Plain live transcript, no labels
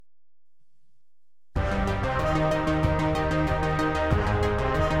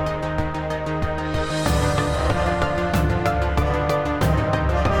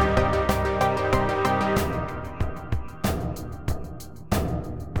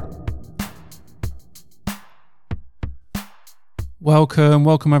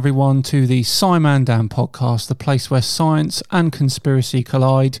Welcome everyone to the SciManDan podcast, the place where science and conspiracy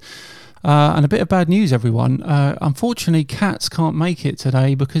collide. And a bit of bad news, everyone. Unfortunately, Katz can't make it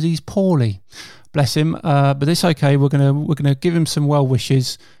today because he's poorly. Bless him. But it's okay. We're gonna give him some well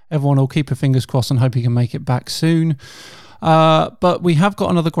wishes. Everyone will keep your fingers crossed and hope he can make it back soon. But we have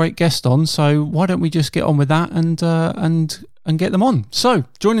got another great guest on, so why don't we just get on with that and get them on. So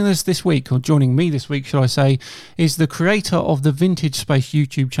joining us this week, or joining me this week, should I say, is the creator of the Vintage Space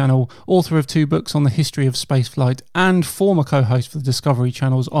YouTube channel, author of 2 books on the history of spaceflight, and former co-host for the Discovery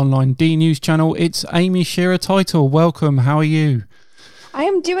Channel's online D News channel. It's Amy Shearer Title. Welcome. How are you? I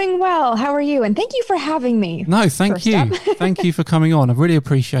am doing well. How are you? And thank you for having me. No, thank you. Thank you for coming on. I really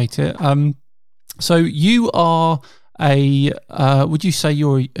appreciate it. So you are would you say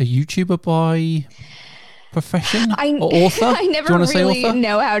you're a YouTuber by profession or author? I never really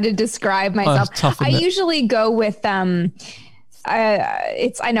know how to describe myself. I usually go with I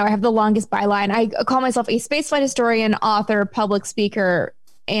know I have the longest byline. I call myself a spaceflight historian, author, public speaker,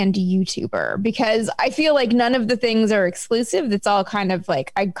 and YouTuber, because I feel like none of the things are exclusive. It's all kind of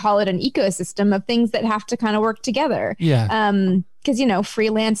like, I call it an ecosystem of things that have to kind of work together. Yeah. Because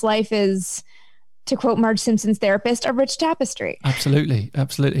freelance life is, to quote Marge Simpson's therapist, a rich tapestry. Absolutely.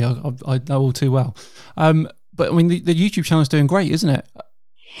 I know all too well. But I mean, the YouTube channel is doing great, isn't it?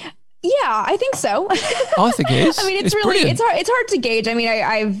 Yeah, I think so. I think it is. I mean, it's really brilliant. It's hard to gauge. I mean,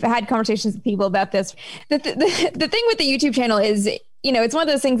 I've had conversations with people about this. The thing with the YouTube channel is, it's one of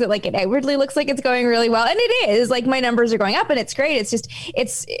those things that like it outwardly looks like it's going really well, and it is. Like, my numbers are going up and it's great. It's just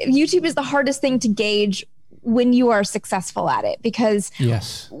YouTube is the hardest thing to gauge when you are successful at it, because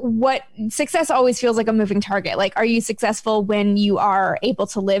what success always feels like a moving target. Like, are you successful when you are able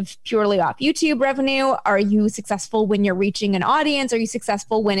to live purely off YouTube revenue? Are you successful when you're reaching an audience? Are you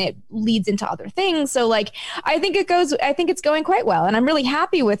successful when it leads into other things? So like, I think it's going quite well, and I'm really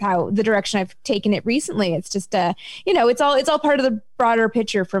happy with how the direction I've taken it recently. It's just, it's all part of the broader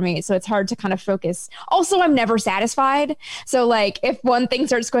picture for me. So it's hard to kind of focus. Also, I'm never satisfied. So like, if one thing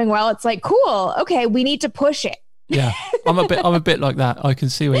starts going well, it's like, cool, okay, we need to push it. Yeah, I'm a bit like that. I can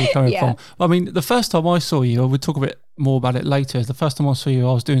see where you're coming from. I mean, the first time I saw you, we'll talk a bit more about it later. The first time I saw you,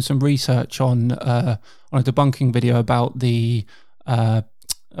 I was doing some research on a debunking video about the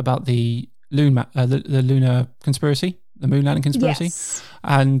lunar conspiracy, the moon landing conspiracy. Yes.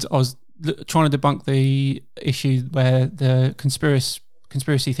 And I was trying to debunk the issue where the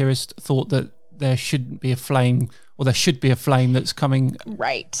conspiracy theorist thought that there shouldn't be a flame, or there should be a flame that's coming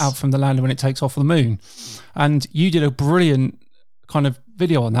out from the lander when it takes off on the moon. And you did a brilliant kind of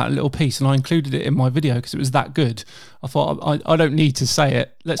video on that, a little piece, and I included it in my video because it was that good. I thought, I don't need to say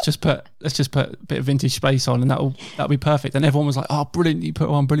it. Let's just put a bit of Vintage Space on, and that'll be perfect. And everyone was like, "Oh, brilliantly put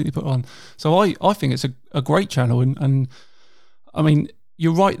it on." So I think it's a great channel, and I mean,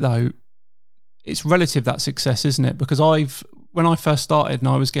 you're right though. It's relative, that success, isn't it? Because when I first started and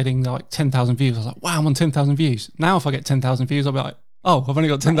I was getting like 10,000 views, I was like, wow, I'm on 10,000 views. Now if I get 10,000 views, I'll be like, oh, I've only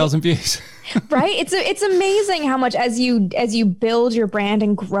got 10,000 views. Right. It's amazing how much, as you build your brand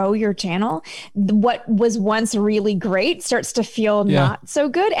and grow your channel, what was once really great starts to feel not so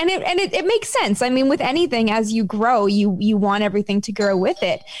good. And it makes sense. I mean, with anything, as you grow, you want everything to grow with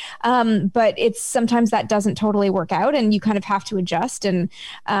it. But it's sometimes that doesn't totally work out, and you kind of have to adjust, and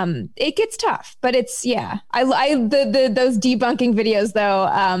it gets tough. But it's those debunking videos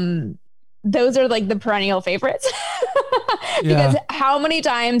though, those are like the perennial favorites. Because how many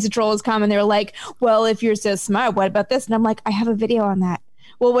times trolls come and they're like, well, if you're so smart, what about this? And I'm like, I have a video on that.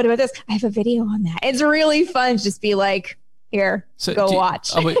 Well, what about this? I have a video on that. It's really fun to just be like, here,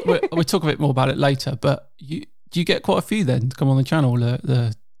 watch. We'll talk a bit more about it later, but do you get quite a few then to come on the channel,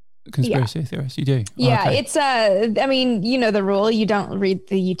 the conspiracy theorists? You do? Yeah, okay. It's, I mean, you know the rule. You don't read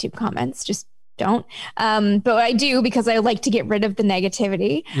the YouTube comments, just don't. But I do, because I like to get rid of the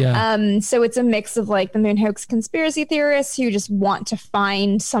negativity. So it's a mix of like the moon hoax conspiracy theorists who just want to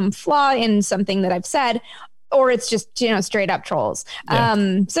find some flaw in something that I've said, or it's just, straight up trolls.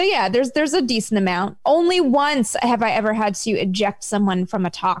 So yeah, there's a decent amount. Only once have I ever had to eject someone from a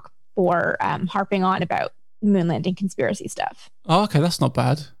talk for harping on about moon landing conspiracy stuff. Oh, okay, that's not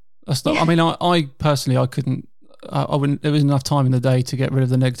bad. That's not. I mean, I personally, I couldn't. I wouldn't. There was enough time in the day to get rid of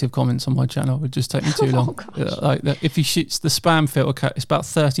the negative comments on my channel. It would just take me too long. Like if you shoot the spam filter, it's about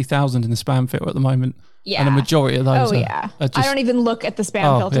 30,000 in the spam filter at the moment. Yeah, and a majority of those. Are just, I don't even look at the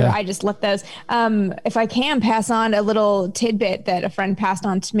spam filter. Yeah. I just let those. If I can pass on a little tidbit that a friend passed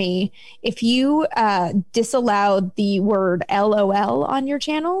on to me, if you disallowed the word LOL on your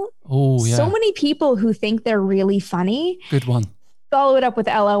channel, so many people who think they're really funny. Good one. follow it up with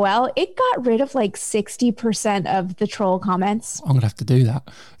LOL. It got rid of like 60% of the troll comments. I'm going to have to do that.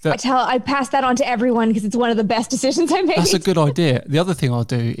 I pass that on to everyone because it's one of the best decisions I made. That's a good idea. The other thing I'll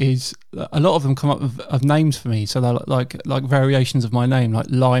do is a lot of them come up with names for me. So they're like variations of my name, like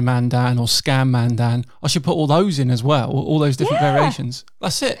Lie Mandan or Scam Mandan. I should put all those in as well, all those different variations.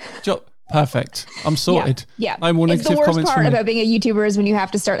 That's it. Perfect. I'm sorted. Yeah. No more negative comments. The worst part about being a YouTuber is when you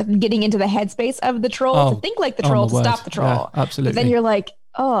have to start getting into the headspace of the troll, to think like the troll, to stop the troll. Yeah, absolutely. But then you're like,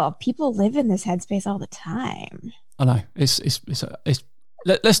 oh, people live in this headspace all the time. I know.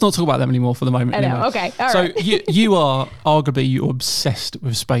 Let's not talk about them anymore for the moment. I know. Anyway. Okay. All right. So you are arguably you're obsessed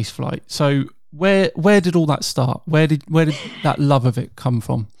with space flight. So where did all that start? Where did that love of it come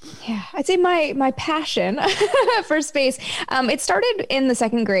from? Yeah, I'd say my passion for space. It started in the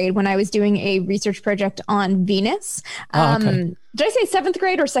second grade when I was doing a research project on Venus. Okay. Did I say seventh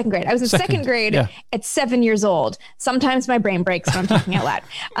grade or second grade? I was in second grade at 7 years old. Sometimes my brain breaks when I'm talking out loud.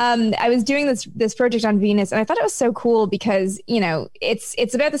 I was doing this project on Venus, and I thought it was so cool because,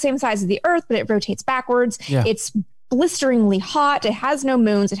 it's about the same size as the Earth, but it rotates backwards. Yeah. It's blisteringly hot. It has no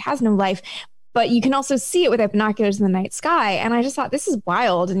moons. It has no life. But you can also see it without binoculars in the night sky. And I just thought, this is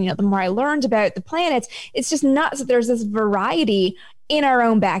wild. And, the more I learned about the planets, it's just nuts that there's this variety in our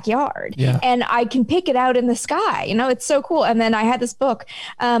own backyard. Yeah. And I can pick it out in the sky. It's so cool. And then I had this book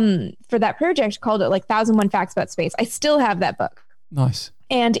for that project called it 1001 Facts About Space. I still have that book. Nice.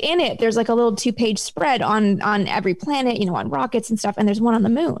 And in it, there's like a little 2-page spread on every planet, on rockets and stuff. And there's one on the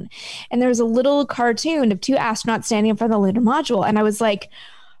moon. And there's a little cartoon of 2 astronauts standing in front of the lunar module. And I was like,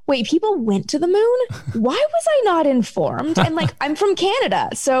 wait, people went to the moon? Why was I not informed? And I'm from Canada.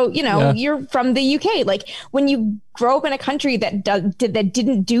 So, you're from the UK. When you grow up in a country that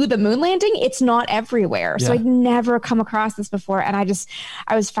didn't do the moon landing, it's not everywhere. Yeah. So I'd never come across this before. And I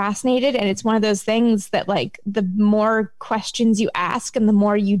was fascinated. And it's one of those things that the more questions you ask and the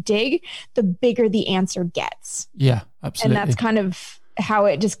more you dig, the bigger the answer gets. Yeah, absolutely. And that's kind of how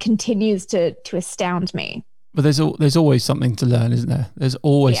it just continues to astound me. But there's always something to learn, isn't there? There's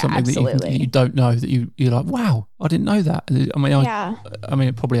always something that you don't know that you're like, wow, I didn't know that. I mean,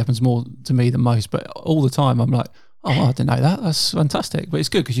 it probably happens more to me than most, but all the time I'm like, oh, I didn't know that. That's fantastic. But it's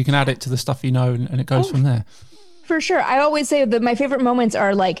good because you can add it to the stuff and it goes from there. For sure. I always say that my favorite moments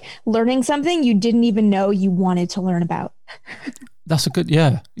are learning something you didn't even know you wanted to learn about. That's a good,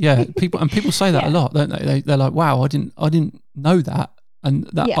 yeah. People say that a lot, don't they? They're like, wow, I didn't know that. And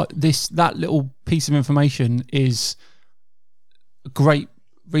that little piece of information is a great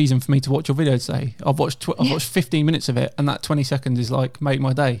reason for me to watch your video today. I've watched 15 minutes of it, and that 20 seconds is made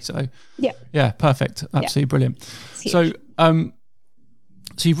my day. So yeah, perfect, absolutely brilliant. So so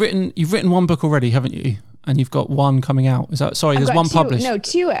you've written one book already, haven't you? And you've got one coming out. Is that there's one published? No,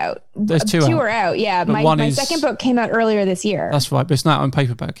 2 out. There's 2 are out. Yeah, my second book came out earlier this year. That's right, but it's not on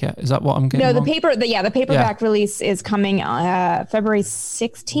paperback yet. Is that what I'm getting? No, the paperback release is coming February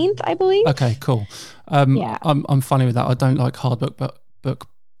 16th, I believe. Okay, cool. I'm funny with that. I don't like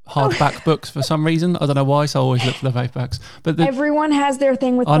hardback books for some reason. I don't know why. So I always look for the paperbacks. But everyone has their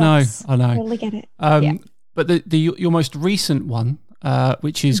thing with books. I know. I totally get it. But your most recent one,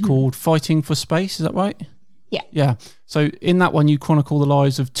 which is called Fighting for Space, is that right? Yeah. Yeah. So in that one, you chronicle the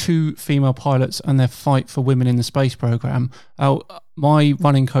lives of 2 female pilots and their fight for women in the space program. My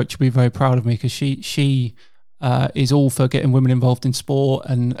running coach will be very proud of me because she is all for getting women involved in sport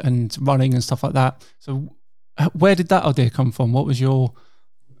and running and stuff like that. So where did that idea come from? What was your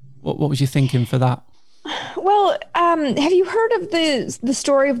thinking for that? Well, have you heard of the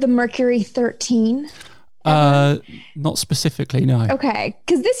story of the Mercury 13? Not specifically, no. Okay,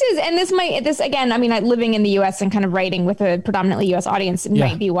 because this again, I mean, living in the US and kind of writing with a predominantly US audience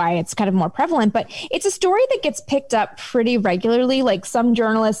might be why it's kind of more prevalent, but it's a story that gets picked up pretty regularly. Some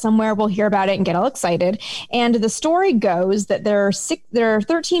journalist somewhere will hear about it and get all excited. And the story goes that there are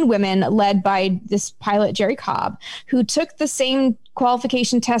 13 women led by this pilot, Jerry Cobb, who took the same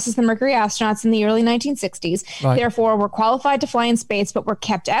qualification tests as the Mercury astronauts in the early 1960s. Right. Therefore, were qualified to fly in space, but were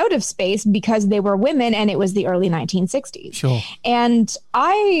kept out of space because they were women, and it was the early 1960s. Sure. And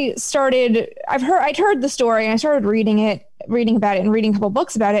I'd heard the story, and I started reading about it, and reading a couple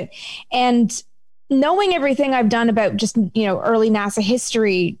books about it, and knowing everything I've done about just, early NASA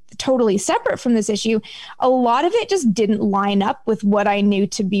history, totally separate from this issue, a lot of it just didn't line up with what I knew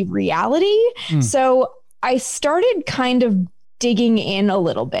to be reality. So I started kind of digging in a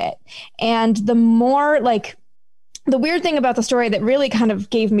little bit. And the more the weird thing about the story that really kind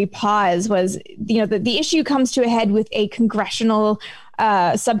of gave me pause was, the issue comes to a head with a congressional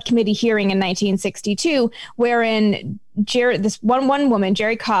subcommittee hearing in 1962, wherein this one woman,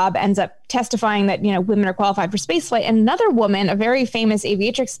 Jerry Cobb, ends up testifying that, women are qualified for spaceflight. And another woman, a very famous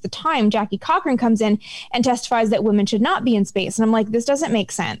aviatrix at the time, Jackie Cochran, comes in and testifies that women should not be in space. And I'm like, this doesn't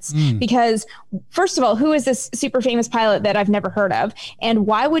make sense because, first of all, who is this super famous pilot that I've never heard of? And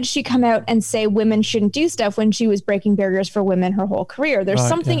why would she come out and say women shouldn't do stuff when she was breaking barriers for women her whole career? There's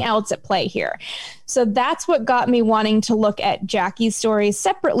something else at play here. So that's what got me wanting to look at Jackie's story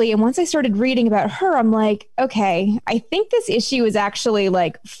separately. And once I started reading about her, I'm like, okay, I think this issue is actually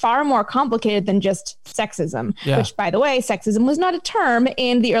like far more complicated than just sexism, which, by the way, sexism was not a term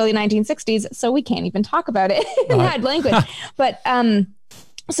in the early 1960s. So we can't even talk about it in that language. But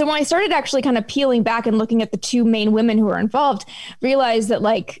so when I started actually kind of peeling back and looking at the two main women who were involved, realized that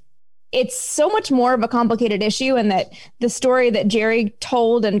like, it's so much more of a complicated issue, and that the story that Jerry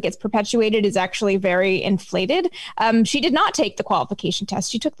told and gets perpetuated is actually very inflated. She did not take the qualification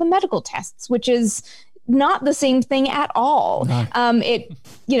test. She took the medical tests, which is not the same thing at all. No.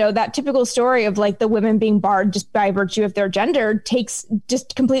 That typical story of like the women being barred just by virtue of their gender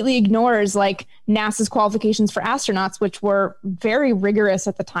just completely ignores like NASA's qualifications for astronauts, which were very rigorous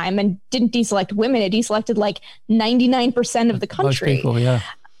at the time and didn't deselect women. It deselected like 99% of the country. Most people, yeah.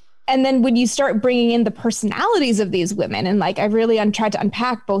 And then when you start bringing in the personalities of these women, and like I really tried to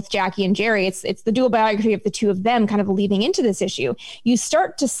unpack both Jackie and Jerry, it's the dual biography of the two of them kind of leading into this issue. You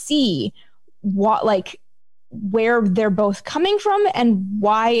start to see where they're both coming from and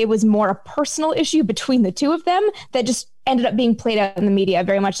why it was more a personal issue between the two of them that just ended up being played out in the media,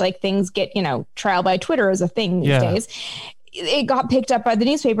 very much like things get, trial by Twitter is a thing these days. It got picked up by the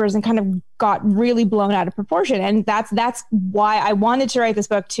newspapers and kind of got really blown out of proportion. And that's why I wanted to write this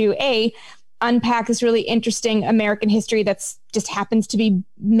book, to unpack this really interesting American history that's just happens to be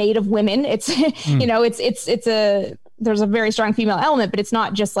made of women. It's, there's a very strong female element, but it's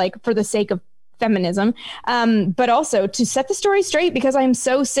not just like for the sake of feminism, but also to set the story straight, because I'm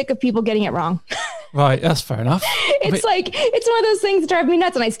so sick of people getting it wrong. Right, that's fair enough. It's one of those things that drive me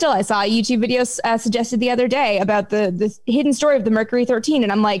nuts. And I saw a YouTube video suggested the other day about the hidden story of the Mercury 13,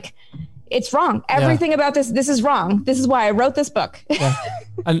 and I'm like, it's wrong. Everything about this is wrong. This is why I wrote this book. Yeah.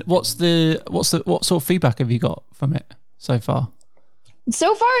 And what sort of feedback have you got from it so far?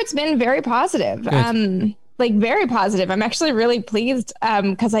 So far, it's been very positive. Good. Very positive. I'm actually really pleased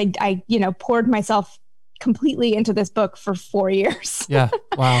because I poured myself completely into this book for 4 years. Yeah.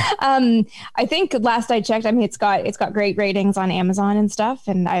 Wow. I think last I checked, it's got great ratings on Amazon and stuff.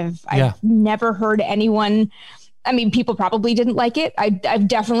 And I've never heard anyone, people probably didn't like it. I've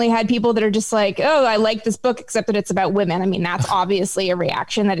definitely had people that are just like, oh, I like this book, except that it's about women. That's obviously a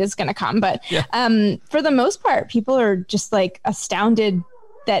reaction that is going to come. But for the most part, people are just like astounded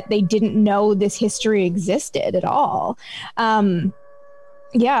that they didn't know this history existed at all.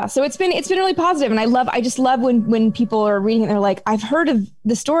 So it's been really positive. And I just love when people are reading it and they're like, I've heard of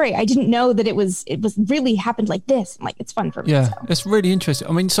the story. I didn't know that it was really happened like this. And like, it's fun for me. Yeah. So. It's really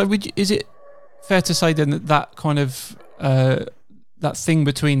interesting. So is it fair to say then that kind of, that thing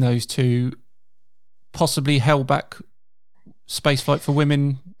between those two possibly held back spaceflight for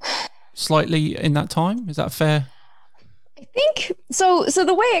women slightly in that time? Is that fair? I think so. So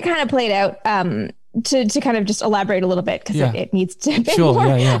the way it kind of played out, to kind of just elaborate a little bit, because it needs to be more.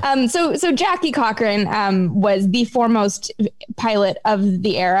 Yeah. So Jackie Cochran was the foremost pilot of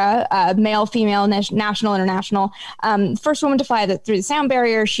the era, male, female, national, international. First woman to fly through the sound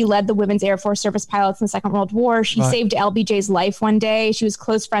barrier. She led the Women's Air Force Service pilots in the Second World War. She saved LBJ's life one day. She was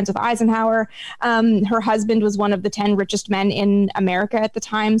close friends with Eisenhower. Her husband was one of the 10 richest men in America at the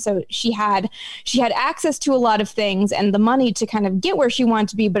time. So she had access to a lot of things and the money to kind of get where she wanted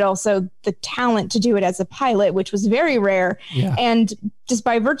to be, but also the talent to do it as a pilot, which was very rare. Yeah. And just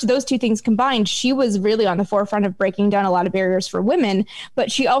by virtue of those two things combined, she was really on the forefront of breaking down a lot of barriers for women,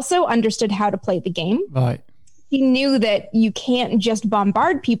 but she also understood how to play the game. Right. She knew that you can't just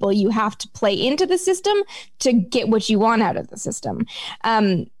bombard people. You have to play into the system to get what you want out of the system.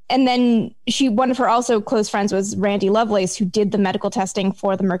 And then one of her also close friends was Randy Lovelace, who did the medical testing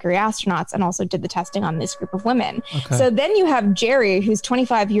for the Mercury astronauts and also did the testing on this group of women. Okay. So then you have Jerry, who's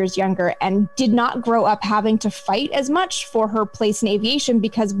 25 years younger and did not grow up having to fight as much for her place in aviation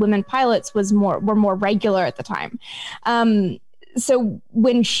because women pilots were more regular at the time. So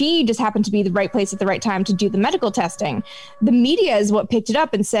when she just happened to be the right place at the right time to do the medical testing, the media is what picked it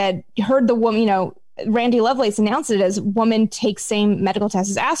up and heard the woman, Randy Lovelace announced it as woman takes same medical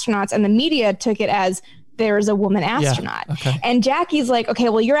tests as astronauts. And the media took it as there's a woman astronaut. Yeah, okay. And Jackie's like, okay,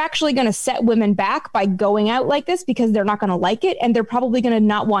 well, you're actually going to set women back by going out like this because they're not going to like it. And they're probably going to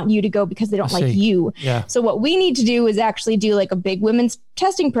not want you to go because they don't like you. Yeah. So what we need to do is actually do like a big women's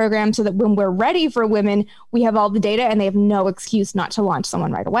testing program so that when we're ready for women, we have all the data and they have no excuse not to launch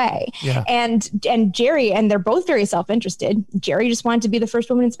someone right away. Yeah. And Jerry, and they're both very self-interested. Jerry just wanted to be the first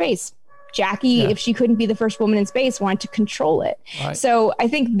woman in space. Jackie, if she couldn't be the first woman in space, wanted to control it. Right. So I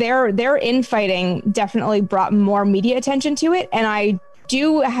think their infighting definitely brought more media attention to it. And I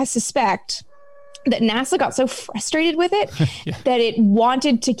do suspect that NASA got so frustrated with it that it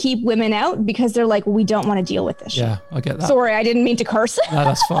wanted to keep women out because they're like, we don't want to deal with this shit. Yeah, I get that. Sorry, I didn't mean to curse. No,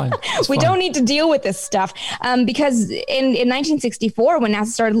 that's fine. We don't need to deal with this stuff. Because in 1964, when NASA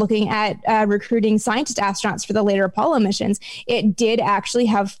started looking at recruiting scientist astronauts for the later Apollo missions, it did actually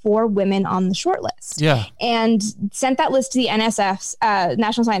have 4 women on the short list. Yeah. And sent that list to the NSF's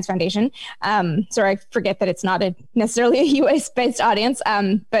National Science Foundation. Sorry, I forget that it's not necessarily a US-based audience,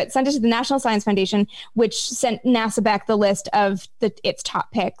 but sent it to the National Science Foundation, which sent NASA back the list of its top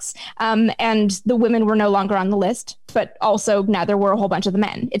picks. And the women were no longer on the list, but also now there were a whole bunch of the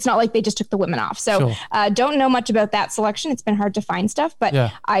men. It's not like they just took the women off. So don't know much about that selection. It's been hard to find stuff, but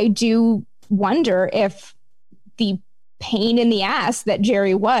I do wonder if the pain in the ass that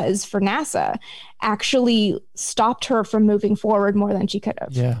Jerry was for NASA actually stopped her from moving forward more than she could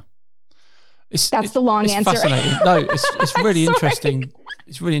have. Yeah. That's the long answer. Fascinating. No, it's really interesting.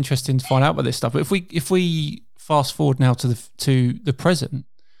 It's really interesting to find out about this stuff. But if we fast forward now to the present,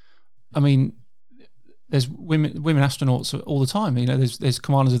 I mean, there's women astronauts all the time. You know, there's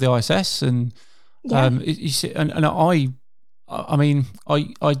commanders of the ISS, and you see, and I mean,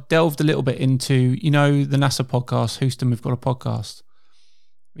 I delved a little bit into, you know, the NASA podcast, Houston, We've Got a Podcast.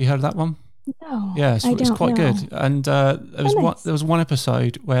 Have you heard of that one? No. Yeah, it's quite good. And there was one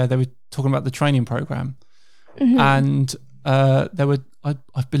episode where they were talking about the training program, and there were, I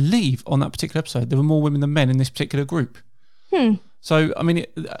believe, on that particular episode, there were more women than men in this particular group. So, I mean,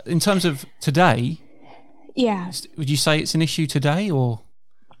 in terms of today, would you say it's an issue today, or?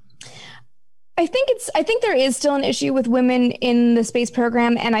 I think there is still an issue with women in the space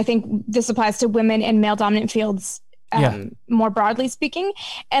program, and I think this applies to women in male dominant fields more broadly speaking.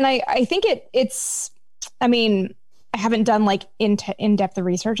 And I think it's, I mean, I haven't done like in-depth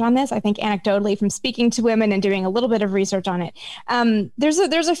research on this. I think anecdotally from speaking to women and doing a little bit of research on it, there's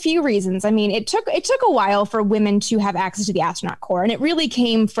a few reasons. I mean, it took a while for women to have access to the astronaut corps, and it really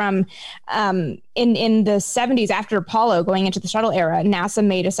came from in the 70s after Apollo going into the shuttle era. NASA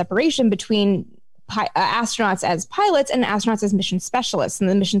made a separation between astronauts as pilots and astronauts as mission specialists. And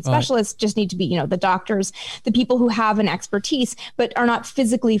the mission specialists just need to be, you know, the doctors, the people who have an expertise, but are not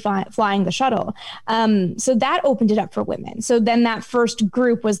physically flying the shuttle. So that opened it up for women. So then that first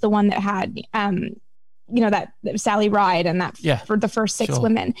group was the one that had, you know, that Sally Ride and that for the first 6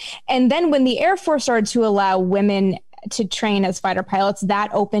 women. And then when the Air Force started to allow women to train as fighter pilots,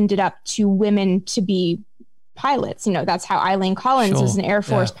 that opened it up to women to be pilots. You know, that's how Eileen Collins was an Air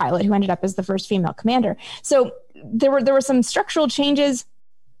Force pilot who ended up as the first female commander. So there were some structural changes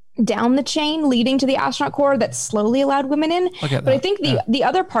down the chain leading to the astronaut corps that slowly allowed women in. But I think the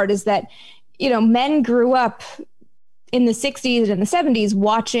other part is that, you know, men grew up in the 60s and the 70s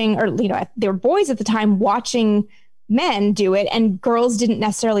watching, or, you know, they were boys at the time watching men do it, and girls didn't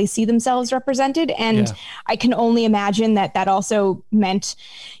necessarily see themselves represented. And I can only imagine that also meant,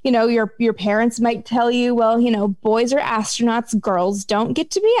 you know, your parents might tell you, well, you know, boys are astronauts, girls don't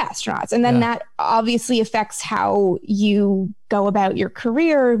get to be astronauts. And then that obviously affects how you go about your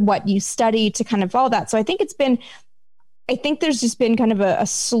career, what you study, to kind of all that. So I think there's just been kind of a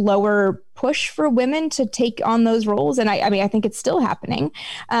slower push for women to take on those roles. And I mean, I think it's still happening.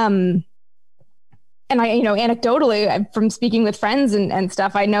 And I, you know, anecdotally from speaking with friends and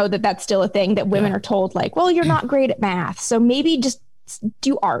stuff, I know that that's still a thing that women are told, like, well, you're not great at math, so maybe just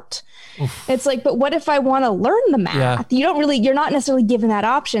do art. It's like, but what if I want to learn the math? You're not necessarily given that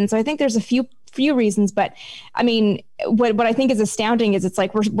option. So I think there's a few reasons, but I mean, what I think is astounding is it's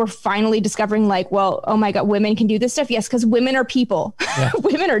like, we're finally discovering, like, well, oh my God, women can do this stuff. Yes. Cause women are people.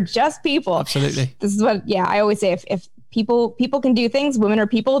 Women are just people. Absolutely. This is what, I always say, if people can do things, women are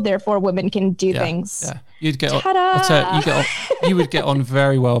people, therefore women can do things. Yeah. You'd get on, you would get on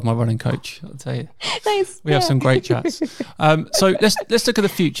very well with my running coach, I'll tell you. Nice. We have some great chats. So let's look at the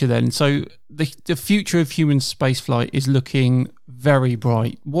future then. So the future of human spaceflight is looking very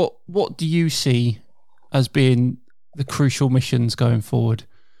bright. What do you see as being the crucial missions going forward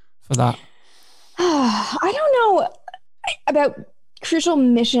for that? I don't know about crucial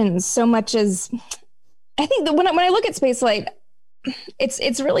missions so much as I think that when I look at spaceflight,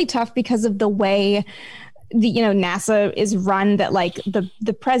 it's really tough because of the way NASA is run that like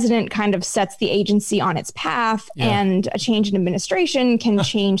the president kind of sets the agency on its path, and a change in administration can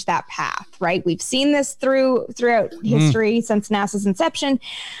change that path, right? We've seen this throughout history since NASA's inception.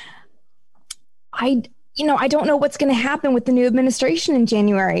 I don't know what's going to happen with the new administration in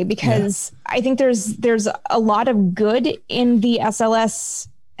January, because I think there's a lot of good in the SLS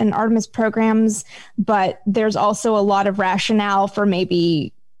and Artemis programs, but there's also a lot of rationale for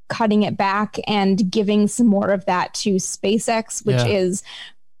maybe cutting it back and giving some more of that to SpaceX, which is,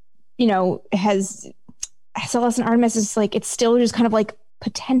 has SLS and Artemis is like, it's still just kind of like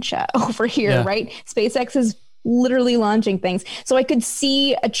Potentia over here, right? SpaceX is literally launching things. So I could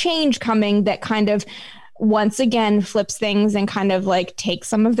see a change coming that kind of once again flips things and kind of like takes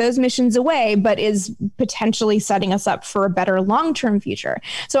some of those missions away, but is potentially setting us up for a better long-term future.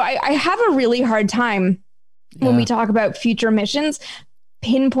 So I have a really hard time when we talk about future missions,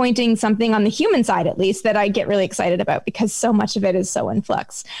 pinpointing something on the human side, at least, that I get really excited about, because so much of it is so in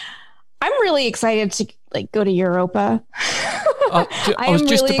flux. I'm really excited to like go to Europa. I was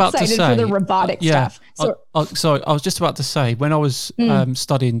just really about to say for the robotic stuff. Sorry, I was just about to say, when I was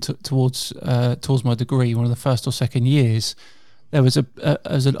studying towards my degree, one of the first or second years, there was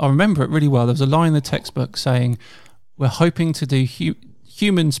I remember it really well. There was a line in the textbook saying, "We're hoping to do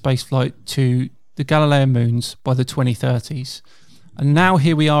human spaceflight to the Galilean moons by the 2030s." And now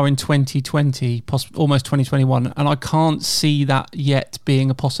here we are in 2020, almost 2021, and I can't see that yet being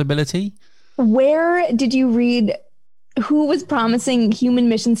a possibility. Where did you read who was promising human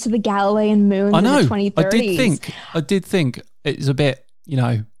missions to the Galilean moons in the 2030s? I did think it's a bit,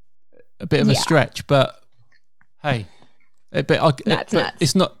 a bit of a stretch, but hey,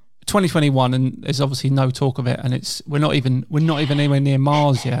 it's not 2021, and there's obviously no talk of it, and we're not even anywhere near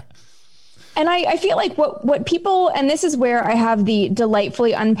Mars yet. And I feel like what people, and this is where I have the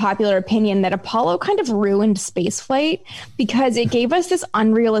delightfully unpopular opinion that Apollo kind of ruined spaceflight, because it gave us this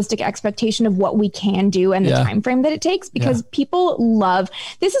unrealistic expectation of what we can do and the time frame that it takes, because people love,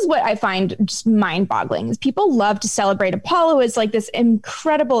 this is what I find just mind-boggling, is people love to celebrate Apollo as like this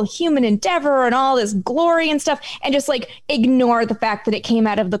incredible human endeavor and all this glory and stuff, and just like ignore the fact that it came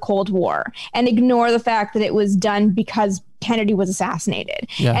out of the Cold War, and ignore the fact that it was done because Kennedy was assassinated,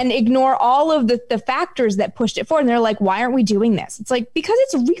 and ignore all of the factors that pushed it forward. And they're like, why aren't we doing this? It's like, because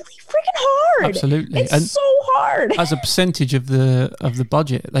it's really freaking hard. Absolutely. It's so hard. As a percentage of the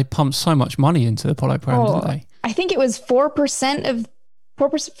budget, they pumped so much money into the Apollo program, didn't they? I think it was 4% of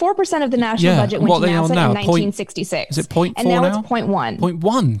the national budget went to NASA in 1966. Is it 0.4 and now? It's 0.1.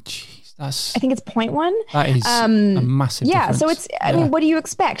 0.1. Jeez. I think it's 0.1. That is a massive difference. So it's, I mean, what do you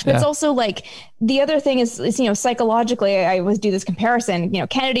expect? But it's also like, the other thing is, psychologically, I always do this comparison,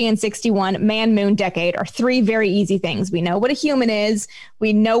 Kennedy and 61, man, moon, decade are three very easy things. We know what a human is.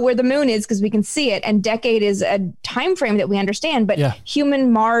 We know where the moon is because we can see it. And decade is a time frame that we understand. But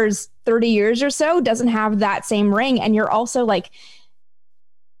human Mars, 30 years or so, doesn't have that same ring. And you're also like,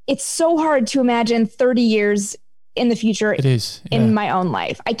 it's so hard to imagine 30 years in the future. It is in my own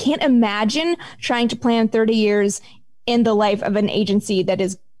life. I can't imagine trying to plan 30 years in the life of an agency that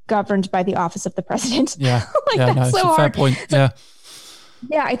is governed by the office of the president. That's so hard. Fair point.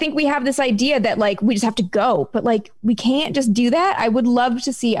 I think we have this idea that like we just have to go, but like we can't just do that. I would love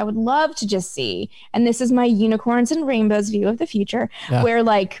to just see, and this is my unicorns and rainbows view of the future, where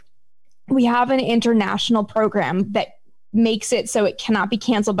like we have an international program that makes it so it cannot be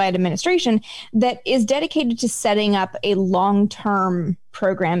canceled by an administration, that is dedicated to setting up a long-term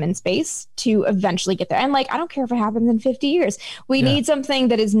program in space to eventually get there. And like, I don't care if it happens in 50 years. We need something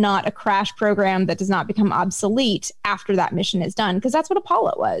that is not a crash program, that does not become obsolete after that mission is done, because that's what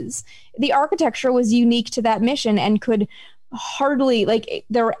Apollo was. The architecture was unique to that mission and could hardly, like,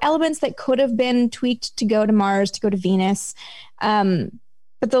 there were elements that could have been tweaked to go to Mars, to go to Venus.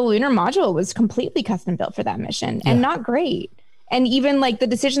 But the lunar module was completely custom built for that mission and not great. And even like the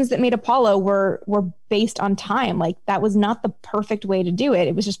decisions that made Apollo were based on time. Like that was not the perfect way to do it.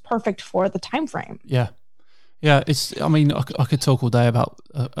 It was just perfect for the time frame. Yeah. It's, I mean, I could talk all day about,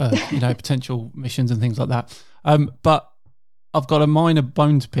 potential missions and things like that. But I've got a minor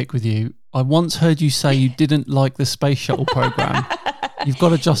bone to pick with you. I once heard you say you didn't like the space shuttle program. You've got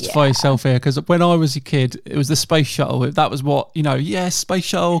to justify yourself here, because when I was a kid, it was the space shuttle. That was what, space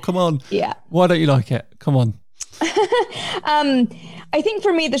shuttle, come on. Yeah. Why don't you like it? Come on. I think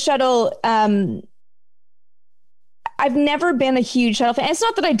for me, the shuttle, I've never been a huge shuttle fan. It's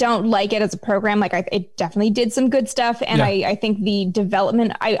not that I don't like it as a program. Like it definitely did some good stuff. And I think the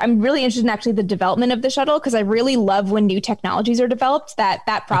development, I'm really interested in actually the development of the shuttle, because I really love when new technologies are developed.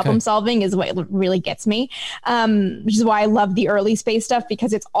 That problem solving is what really gets me, which is why I love the early space stuff,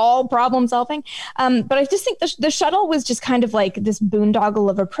 because it's all problem solving. But I just think the shuttle was just kind of like this boondoggle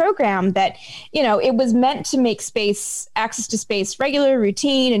of a program that, you know, it was meant to make access to space regular,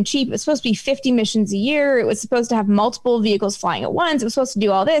 routine, and cheap. It was supposed to be 50 missions a year. It was supposed to have multiple vehicles flying at once. It was supposed to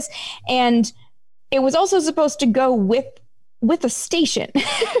do all this. And it was also supposed to go with a station.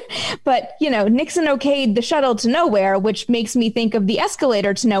 But, you know, Nixon okayed the shuttle to nowhere, which makes me think of the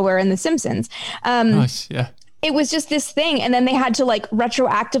escalator to nowhere in The Simpsons. Nice, yeah. It was just this thing. And then they had to like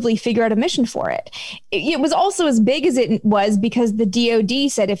retroactively figure out a mission for it. It was also as big as it was because the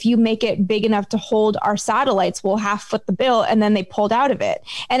DoD said, if you make it big enough to hold our satellites, we'll half foot the bill. And then they pulled out of it.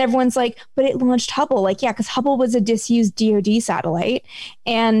 And everyone's like, but it launched Hubble. Like, yeah, because Hubble was a disused DoD satellite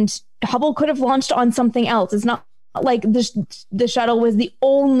and Hubble could have launched on something else. It's not like the shuttle was the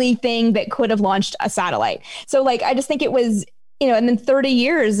only thing that could have launched a satellite. So like, I just think it was, you know, and then 30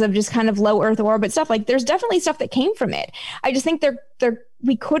 years of just kind of low Earth orbit stuff. Like there's definitely stuff that came from it. I just think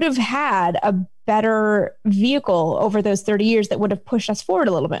we could have had a better vehicle over those 30 years that would have pushed us forward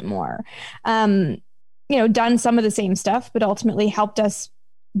a little bit more. You know, done some of the same stuff, but ultimately helped us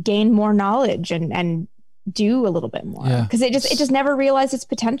gain more knowledge and do a little bit more, because it just never realized its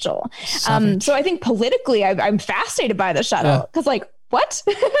potential. So I think politically I'm fascinated by the shuttle, because like, what?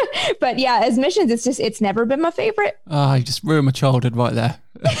 But yeah, as missions, it's never been my favorite. Oh, you just ruined my childhood right there.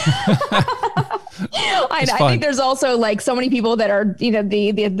 I think there's also like so many people that are, you know,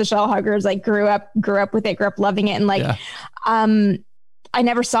 the shuttle huggers, like grew up with it, grew up loving it. And like, I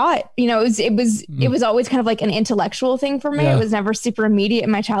never saw it. You know, it was always kind of like an intellectual thing for me. It was never super immediate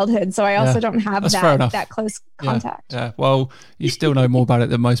in my childhood. So I also don't have that close contact. Yeah. Well, you still know more about it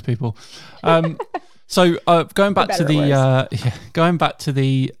than most people. So going back to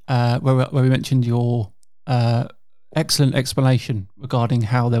the where we mentioned your excellent explanation regarding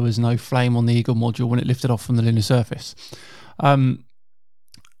how there was no flame on the Eagle module when it lifted off from the lunar surface. As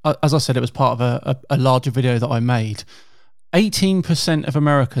I said, it was part of a larger video that I made. 18% of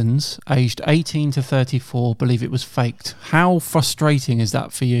Americans aged 18 to 34 believe it was faked. How frustrating is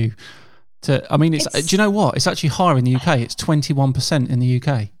that for you? Do you know what? It's actually higher in the UK. It's 21% in the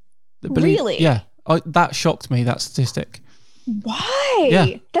UK. Really? Yeah. That shocked me, that statistic. Why?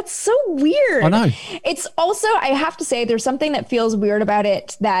 Yeah. That's so weird. I know. It's also, I have to say, there's something that feels weird about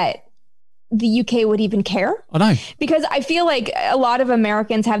it that the UK would even care. I know. Because I feel like a lot of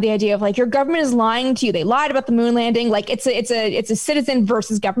Americans have the idea of like, your government is lying to you. They lied about the moon landing. Like it's a citizen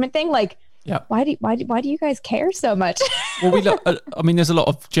versus government thing. Like, why do you guys care so much? Well, there's a lot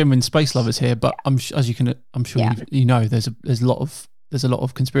of genuine space lovers here, but I'm sure you know, there's a lot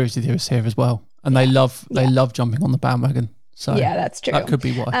of conspiracy theorists here as well. And they love jumping on the bandwagon. So yeah, that's true. That could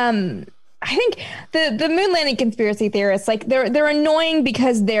be why. I think the moon landing conspiracy theorists, like they're annoying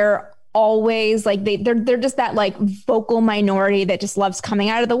because they're always like they're just that like vocal minority that just loves coming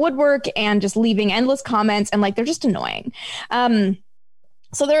out of the woodwork and just leaving endless comments, and like they're just annoying.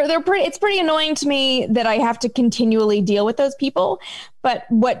 So it's pretty annoying to me that I have to continually deal with those people. But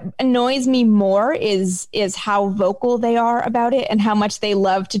what annoys me more is how vocal they are about it and how much they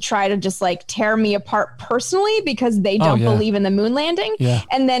love to try to just like tear me apart personally because they don't believe in the moon landing. Yeah.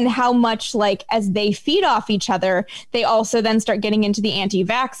 And then how much like as they feed off each other, they also then start getting into the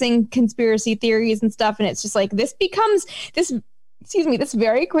anti-vaxxing conspiracy theories and stuff. And it's just like this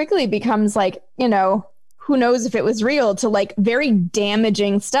very quickly becomes like, you know, who knows if it was real, to like very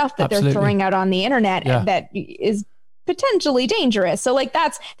damaging stuff that they're throwing out on the internet that is potentially dangerous. So like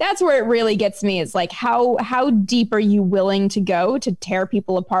that's where it really gets me, is like how deep are you willing to go to tear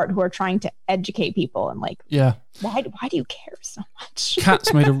people apart who are trying to educate people, and like why do you care so much?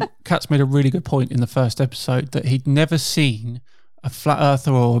 Katz made a really good point in the first episode that he'd never seen a flat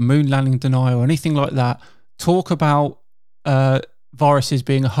earther or a moon landing denier or anything like that talk about viruses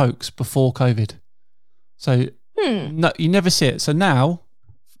being a hoax before COVID. So no, you never see it. So now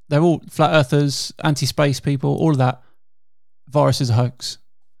they're all flat earthers, anti-space people, all of that. Virus is a hoax.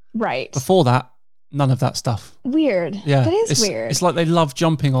 Right. Before that, none of that stuff. Weird. Yeah, that is weird. It's like they love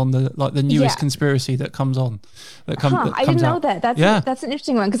jumping on the newest conspiracy that comes on. I didn't know that. That's an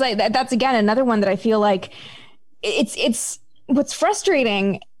interesting one, because that's again another one that I feel like it's what's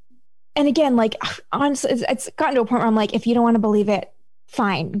frustrating. And again, like honestly, it's gotten to a point where I'm like, if you don't want to believe it,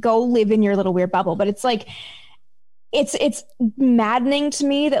 fine, go live in your little weird bubble. But it's like, it's maddening to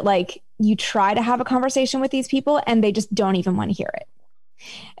me that like you try to have a conversation with these people and they just don't even want to hear it.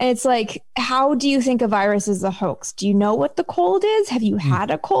 And it's like, how do you think a virus is a hoax? Do you know what the cold is? Have you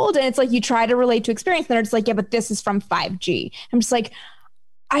had a cold? And it's like, you try to relate to experience. And they're just like, yeah, but this is from 5G. I'm just like,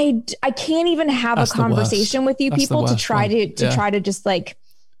 I can't even have a conversation with you people to try to just like,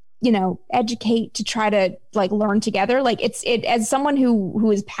 you know, educate, to try to like learn together. Like it as someone who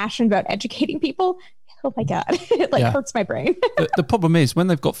is passionate about educating people, oh my God, it like hurts my brain. The problem is when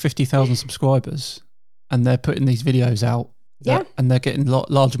they've got 50,000 subscribers and they're putting these videos out and they're getting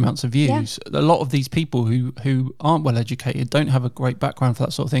large amounts of views. A lot of these people who aren't well educated, don't have a great background for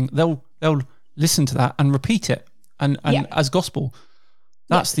that sort of thing. They'll listen to that and repeat it and as gospel.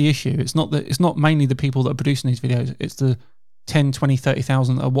 That's the issue. It's not mainly the people that are producing these videos. It's the 10, 20,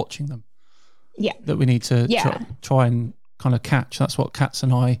 30,000 that are watching them. Yeah. That we need to try and kind of catch. That's what Katz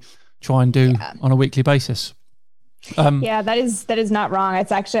and I try and do on a weekly basis. That is not wrong.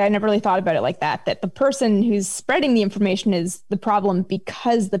 It's actually, I never really thought about it like that the person who's spreading the information is the problem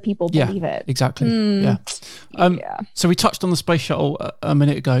because the people believe it. Exactly. So we touched on the space shuttle a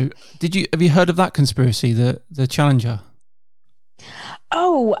minute ago. Have you heard of that conspiracy, the Challenger?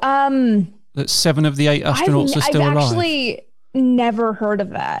 That 7 of the 8 astronauts are still alive. I've actually never heard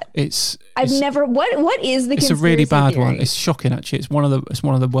of that. What is the conspiracy It's a really bad theory? one. It's shocking actually. It's one of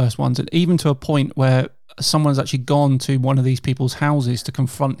the worst ones, and even to a point where someone's actually gone to one of these people's houses to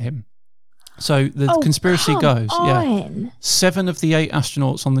confront him. So the conspiracy goes, 7 of the 8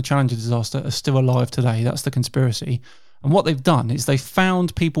 astronauts on the Challenger disaster are still alive today. That's the conspiracy. And what they've done is they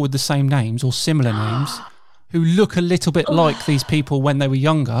found people with the same names or similar names who look a little bit like these people when they were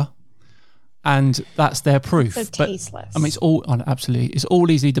younger, and that's their proof. So tasteless. I mean, it's all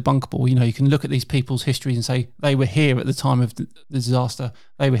easily debunkable. You know, you can look at these people's histories and say they were here at the time of the disaster.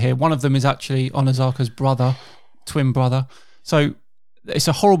 They were here. One of them is actually Onozaka's brother, twin brother. So it's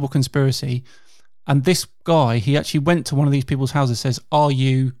a horrible conspiracy. And this guy, he actually went to one of these people's houses, says, "Are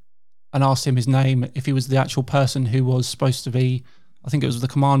you?" and asked him his name, if he was the actual person who was supposed to be, I think it was the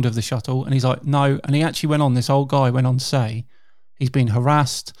commander of the shuttle. And he's like, no. And he actually went on, this old guy went on to say he's been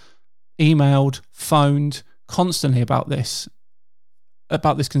harassed, emailed, phoned constantly about this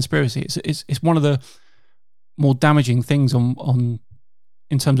conspiracy. It's one of the more damaging things on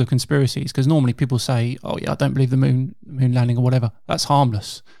in terms of conspiracies, because normally people say, oh yeah, I don't believe the moon landing or whatever. That's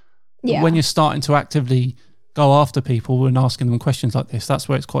harmless. Yeah. But when you're starting to actively go after people and asking them questions like this, that's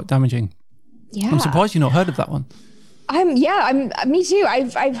where it's quite damaging. Yeah. I'm surprised you've not heard of that one. Me too.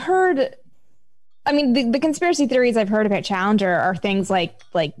 I've heard, I mean, the conspiracy theories I've heard about Challenger are things like,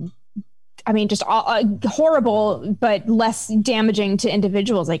 I mean, just horrible, but less damaging to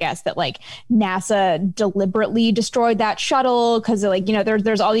individuals, I guess, that like NASA deliberately destroyed that shuttle because like, you know,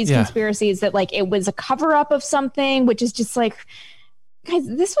 there's all these conspiracies that like it was a cover up of something, which is just like, guys,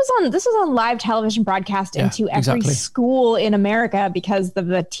 this was on live television broadcast into every school in America because of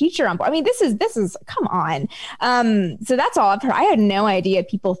the teacher on board. I mean, this is come on. So that's all I've heard. I had no idea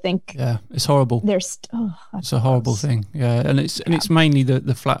people think. Yeah, it's horrible. It's a horrible thing. Yeah, and it's mainly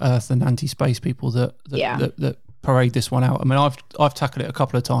the flat Earth and anti-space people that parade this one out. I mean, I've tackled it a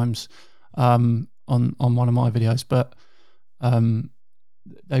couple of times on one of my videos, but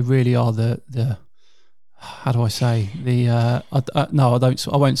they really are the how do I say I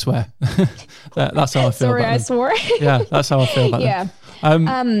won't swear. That's how I feel. Sorry, about I swore. Yeah, that's how I feel about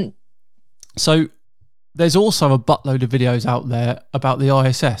them. So there's also a buttload of videos out there about the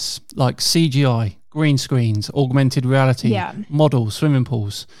ISS, like CGI, green screens, augmented reality, models, swimming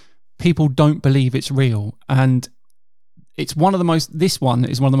pools. People don't believe it's real, and this one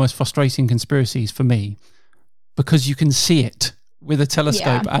is one of the most frustrating conspiracies for me, because you can see it with a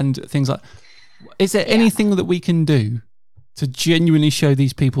telescope and things like. Is there anything that we can do to genuinely show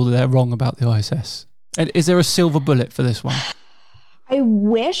these people that they're wrong about the ISS? And is there a silver bullet for this one?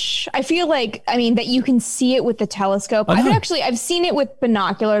 I feel like, I mean, that you can see it with the telescope. I've seen it with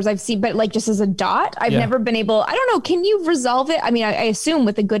binoculars. But like just as a dot, I've never been able, I don't know. Can you resolve it? I mean, I assume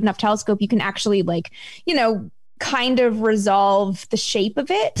with a good enough telescope, you can actually like, you know, kind of resolve the shape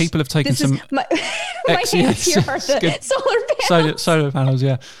of it. People have taken my hands here are the solar panels. Solar panels,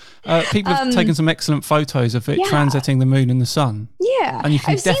 yeah. People have taken some excellent photos of it transiting the moon and the sun. Yeah. And you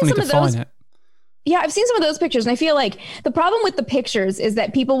can definitely define it. Yeah, I've seen some of those pictures, and I feel like the problem with the pictures is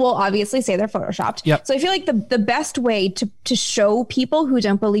that people will obviously say they're photoshopped. Yep. So I feel like the best way to show people who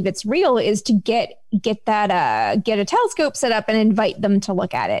don't believe it's real is to get a telescope set up and invite them to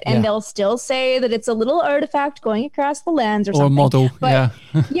look at it, and they'll still say that it's a little artifact going across the lens or something. Or a model,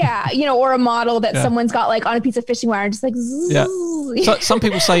 you know, or a model that someone's got like on a piece of fishing wire and just like. Zzz. Yeah. So some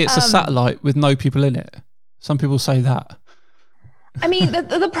people say it's a satellite with no people in it. Some people say that. I mean,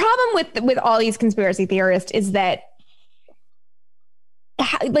 the problem with all these conspiracy theorists is that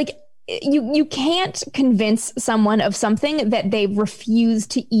like you can't convince someone of something that they refuse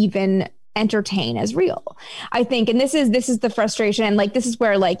to even entertain as real, I think. And this is the frustration. Like, this is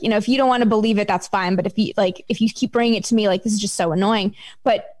where, like, you know, if you don't want to believe it, that's fine. But if you keep bringing it to me, like, this is just so annoying.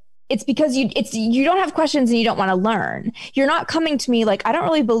 But it's because you don't have questions and you don't want to learn. You're not coming to me like, I don't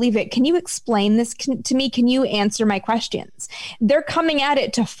really believe it. Can you explain this to me? Can you answer my questions? They're coming at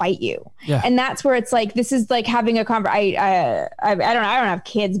it to fight you. Yeah. And that's where it's like, this is like having a conversation. I don't have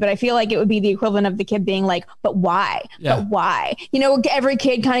kids, but I feel like it would be the equivalent of the kid being like, but why? Yeah. But why? You know, every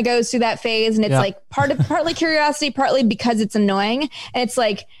kid kind of goes through that phase, and it's like partly curiosity, partly because it's annoying. And it's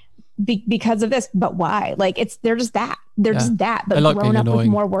like, because of this, but why? Like, they're just that. They're just that, but like grown up annoying. With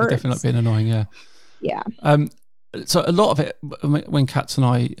more words. They definitely like being annoying, yeah. Yeah. So a lot of it, when Katz and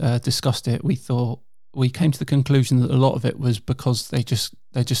I discussed it, we came to the conclusion that a lot of it was because they're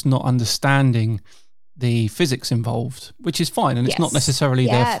just not understanding the physics involved, which is fine, and it's not necessarily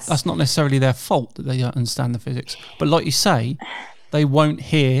that's not necessarily their fault that they don't understand the physics. But like you say, they won't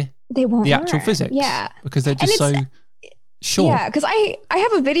hear the actual physics, because they're just so. Sure. Yeah, because I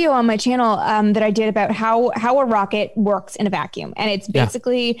have a video on my channel that I did about how a rocket works in a vacuum, and it's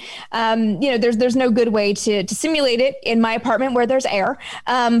basically you know, there's no good way to simulate it in my apartment where there's air.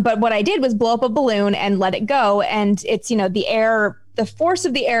 But what I did was blow up a balloon and let it go, and it's, you know, the force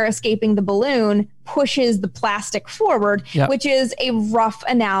of the air escaping the balloon pushes the plastic forward, which is a rough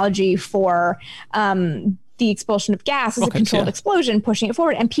analogy for the expulsion of gas is a controlled explosion pushing it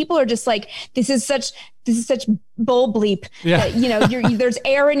forward. And people are just like, this is such bull bleep. That, you know, there's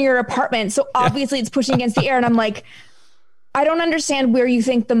air in your apartment, so obviously it's pushing against the air. And I'm like, I don't understand where you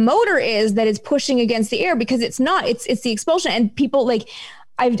think the motor is that is pushing against the air, because it's not. It's the expulsion. And people, like,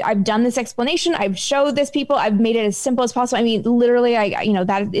 I've done this explanation. I've showed this people. I've made it as simple as possible. I mean, literally, you know,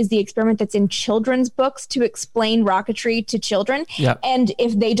 that is the experiment that's in children's books to explain rocketry to children. Yep. And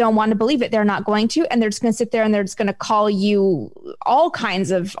if they don't want to believe it, they're not going to, and they're just going to sit there and they're just going to call you all kinds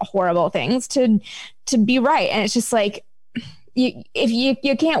of horrible things to be right. And it's just like, if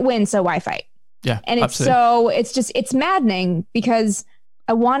you can't win, so why fight? Yeah. And it's maddening, because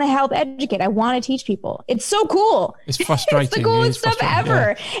I want to help educate. I want to teach people. It's so cool. It's frustrating. It's the coolest stuff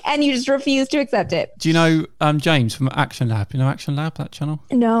ever. Yeah. And you just refuse to accept it. Do you know James from Action Lab? You know Action Lab, that channel?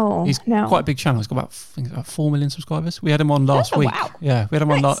 No. He's quite a big channel. He's got about 4 million subscribers. We had him on last week. Wow. Yeah, we had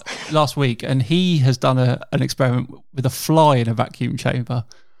him on last week. And he has done an experiment with a fly in a vacuum chamber.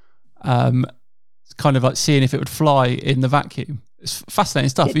 Kind of like seeing if it would fly in the vacuum. It's fascinating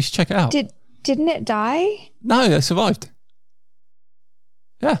stuff. You should check it out. Didn't it die? No, it survived.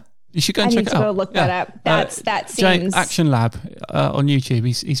 Yeah, you should go and check it out. I need to go look that up. That seems... Action Lab on YouTube.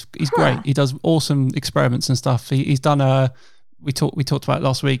 He's great. He does awesome experiments and stuff. He's done we talked about it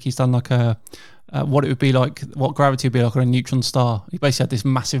last week. He's done like what it would be like, what gravity would be like on a neutron star. He basically had this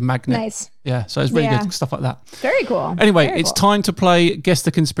massive magnet. Nice. Yeah, so it's really good stuff like that. Very cool. Anyway, it's time to play Guess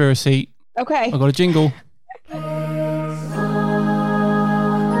the Conspiracy. Okay. I've got a jingle.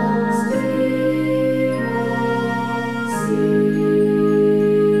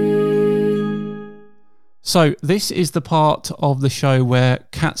 So this is the part of the show where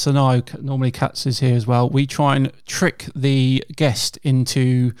Katz and I, normally Katz is here as well, we try and trick the guest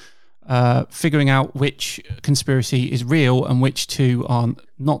into figuring out which conspiracy is real and which two are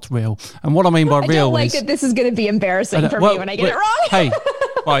not real. And what I mean by real is... I don't like that this is going to be embarrassing for me when I get it wrong. Hey,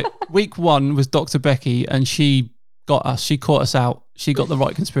 right, week one was Dr. Becky, and she got us, she caught us out. She got the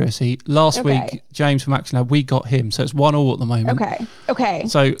right conspiracy. Last week, James from Action Lab, we got him. So it's 1-1 at the moment. Okay.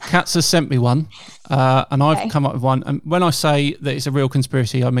 So Katz has sent me one, and I've come up with one. And when I say that it's a real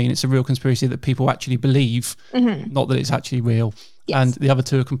conspiracy, I mean it's a real conspiracy that people actually believe, not that it's actually real. Yes. And the other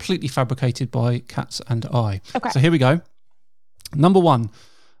two are completely fabricated by Katz and I. Okay. So here we go. Number one,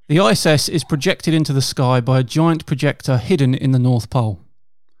 the ISS is projected into the sky by a giant projector hidden in the North Pole.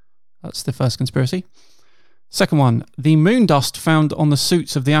 That's the first conspiracy. Second one, the moon dust found on the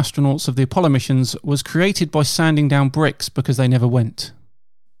suits of the astronauts of the Apollo missions was created by sanding down bricks because they never went.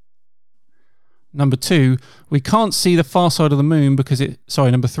 Number two, we can't see the far side of the moon because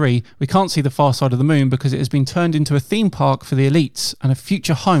number three, we can't see the far side of the moon because it has been turned into a theme park for the elites and a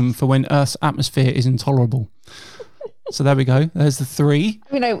future home for when Earth's atmosphere is intolerable. So there we go. There's the three.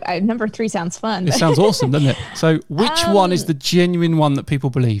 I mean, number three sounds fun. It sounds awesome, doesn't it? So which one is the genuine one that people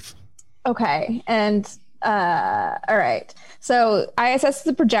believe? Okay, and... all right. So ISS is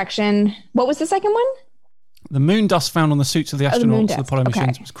a projection. What was the second one? The moon dust found on the suits of the astronauts of the Apollo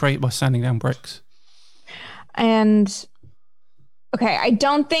missions was created by sanding down bricks. And okay, I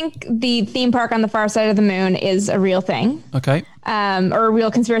don't think the theme park on the far side of the moon is a real thing. Okay. Or a real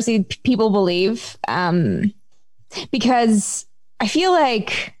conspiracy people believe. Because I feel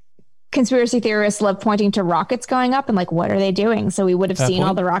like conspiracy theorists love pointing to rockets going up and like, what are they doing? So we would have seen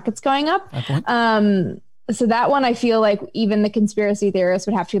all the rockets going up. So that one, I feel like even the conspiracy theorists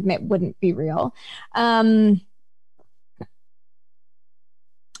would have to admit wouldn't be real. I've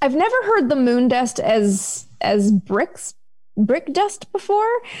never heard the moon dust as brick dust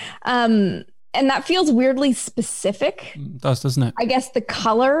before. And that feels weirdly specific. It does, doesn't it? I guess the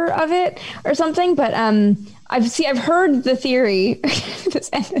color of it or something. But I've heard the theory,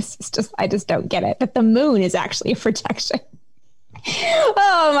 I just don't get it, that the moon is actually a projection.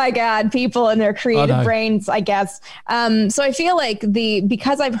 Oh my God, people and their creative brains, I guess. So I feel like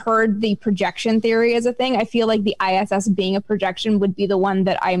because I've heard the projection theory as a thing, I feel like the ISS being a projection would be the one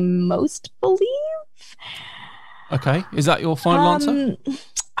that I most believe. Okay. Is that your final answer?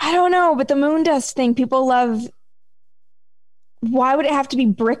 I don't know, but the moon dust thing, people love. Why would it have to be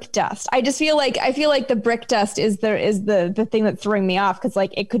brick dust? I feel like the brick dust is the thing that's throwing me off, because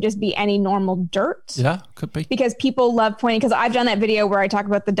like it could just be any normal dirt. Yeah, could be. Because people love pointing, because I've done that video where I talk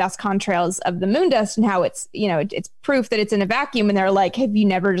about the dust contrails of the moon dust and how it's, it's proof that it's in a vacuum, and they're like, have you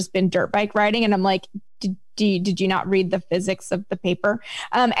never just been dirt bike riding? And I'm like, did you not read the physics of the paper?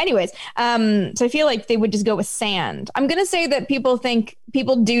 So I feel like they would just go with sand. I'm going to say that people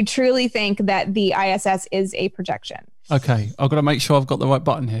do truly think that the ISS is a projection. Okay, I've got to make sure I've got the right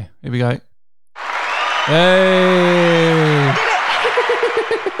button here. Here we go. Hey!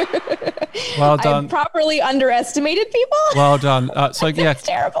 Well done. I properly underestimated people. Well done. So yeah,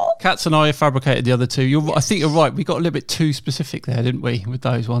 terrible. Katz and I fabricated the other two. Yes. I think you're right. We got a little bit too specific there, didn't we, with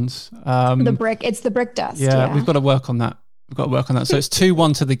those ones? It's the brick dust. Yeah, we've got to work on that. So it's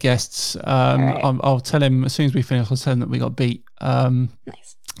 2-1 to the guests. Right. I'll tell him as soon as we finish. I'll tell him that we got beat. Nice.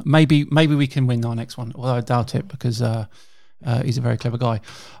 Maybe we can win our next one, although I doubt it, because he's a very clever guy.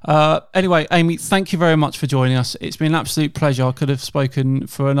 Anyway, Amy, thank you very much for joining us. It's been an absolute pleasure. I could have spoken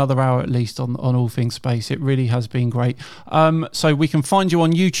for another hour at least on all things space. It really has been great. So we can find you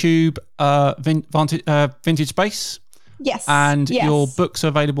on YouTube, Vintage Space. Yes. And your books are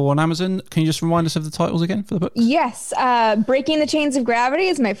available on Amazon. Can you just remind us of the titles again for the books? Yes. Breaking the Chains of Gravity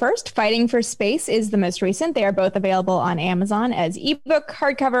is my first. Fighting for Space is the most recent. They are both available on Amazon as ebook,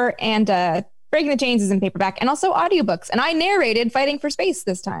 hardcover, and Breaking the Chains is in paperback, and also audiobooks. And I narrated Fighting for Space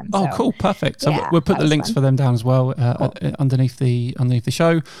this time. Oh, cool. Perfect. So we'll put the links for them down as well underneath the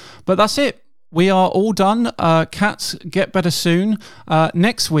show. But that's it. We are all done. Cats, get better soon.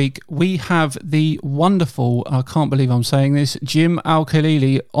 Next week, we have the wonderful, I can't believe I'm saying this, Jim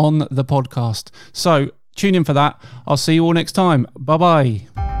Al-Khalili on the podcast. So tune in for that. I'll see you all next time. Bye-bye.